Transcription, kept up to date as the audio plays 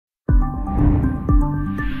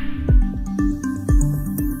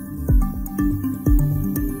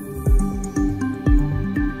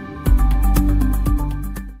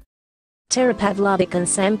Pavlovic and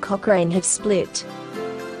Sam Cochrane have split.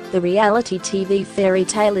 The reality TV fairy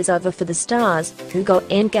tale is over for the stars, who got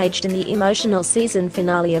engaged in the emotional season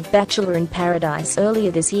finale of Bachelor in Paradise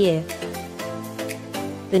earlier this year.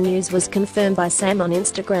 The news was confirmed by Sam on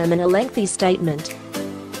Instagram in a lengthy statement.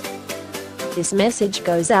 This message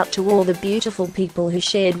goes out to all the beautiful people who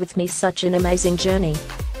shared with me such an amazing journey.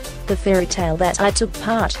 The fairy tale that I took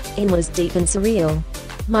part in was deep and surreal.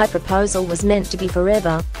 My proposal was meant to be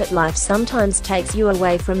forever, but life sometimes takes you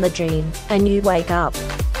away from the dream, and you wake up.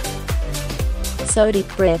 So deep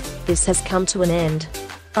breath, this has come to an end.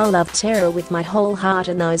 I love Tara with my whole heart,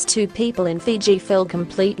 and those two people in Fiji fell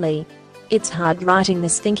completely. It's hard writing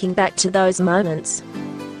this thinking back to those moments.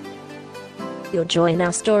 Your joy in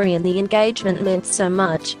our story and the engagement meant so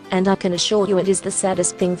much, and I can assure you it is the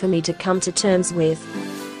saddest thing for me to come to terms with.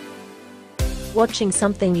 Watching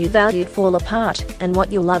something you valued fall apart, and what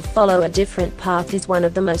you love follow a different path is one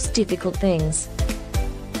of the most difficult things.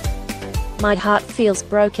 My heart feels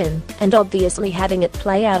broken, and obviously having it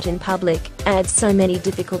play out in public adds so many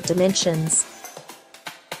difficult dimensions.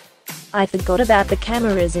 I forgot about the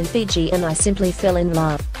cameras in Fiji and I simply fell in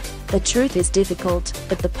love. The truth is difficult,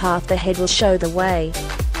 but the path ahead will show the way.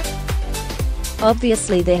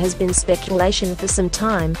 Obviously there has been speculation for some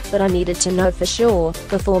time, but I needed to know for sure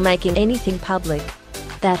before making anything public.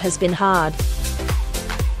 That has been hard.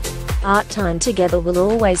 Our time together will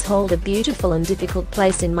always hold a beautiful and difficult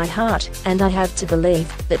place in my heart, and I have to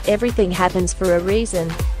believe that everything happens for a reason.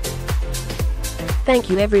 Thank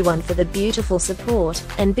you everyone for the beautiful support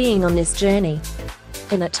and being on this journey.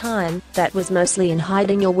 In a time that was mostly in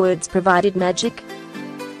hiding, your words provided magic.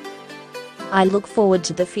 I look forward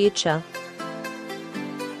to the future.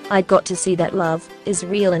 I got to see that love is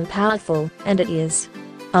real and powerful, and it is.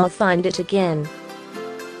 I'll find it again.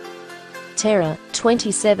 Tara,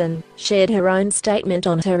 27, shared her own statement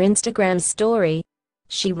on her Instagram story.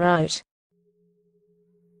 She wrote,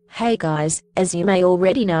 "Hey guys, as you may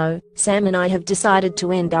already know, Sam and I have decided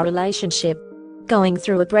to end our relationship. Going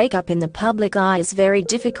through a breakup in the public eye is very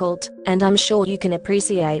difficult, and I'm sure you can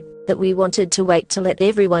appreciate that we wanted to wait to let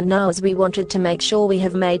everyone know, as we wanted to make sure we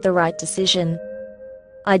have made the right decision.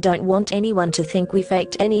 I don't want anyone to think we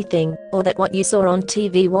faked anything, or that what you saw on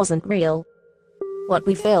TV wasn't real. What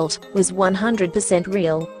we felt was 100%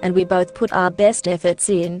 real, and we both put our best efforts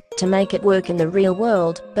in to make it work in the real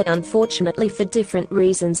world, but unfortunately for different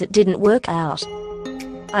reasons it didn't work out.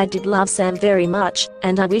 I did love Sam very much,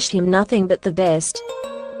 and I wish him nothing but the best.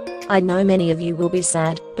 I know many of you will be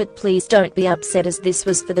sad, but please don't be upset, as this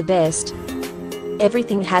was for the best.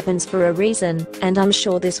 Everything happens for a reason, and I'm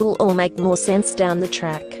sure this will all make more sense down the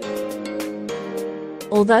track.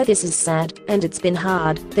 Although this is sad, and it's been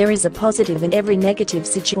hard, there is a positive in every negative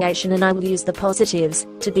situation, and I will use the positives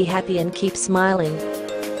to be happy and keep smiling.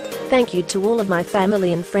 Thank you to all of my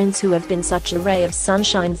family and friends who have been such a ray of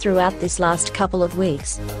sunshine throughout this last couple of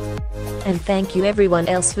weeks. And thank you everyone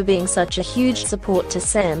else for being such a huge support to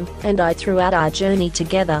Sam and I throughout our journey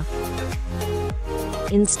together."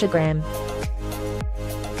 Instagram.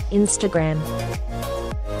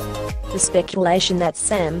 The speculation that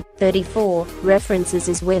Sam, 34, references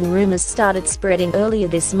is when rumors started spreading earlier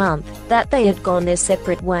this month that they had gone their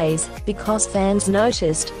separate ways, because fans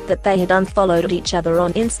noticed that they had unfollowed each other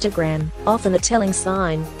on Instagram, often a telling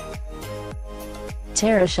sign.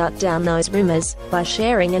 Tara shut down those rumors by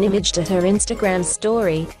sharing an image to her Instagram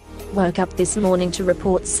story. "Woke up this morning to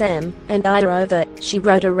report Sam and I are over," she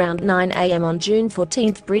wrote around 9 AM on June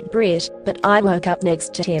 14th Brit, "but I woke up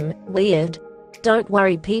next to him, weird. Don't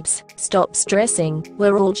worry peeps, stop stressing,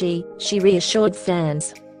 we're all G," she reassured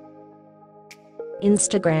fans.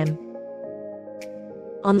 Instagram.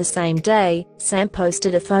 On the same day, Sam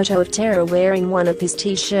posted a photo of Tara wearing one of his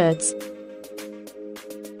t-shirts.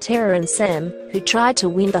 Tara and Sam, who tried to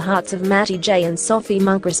win the hearts of Matty J and Sophie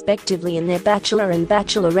Monk respectively in their Bachelor and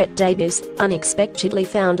Bachelorette debuts, unexpectedly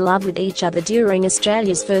found love with each other during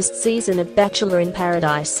Australia's first season of Bachelor in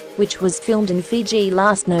Paradise, which was filmed in Fiji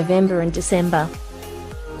last November and December.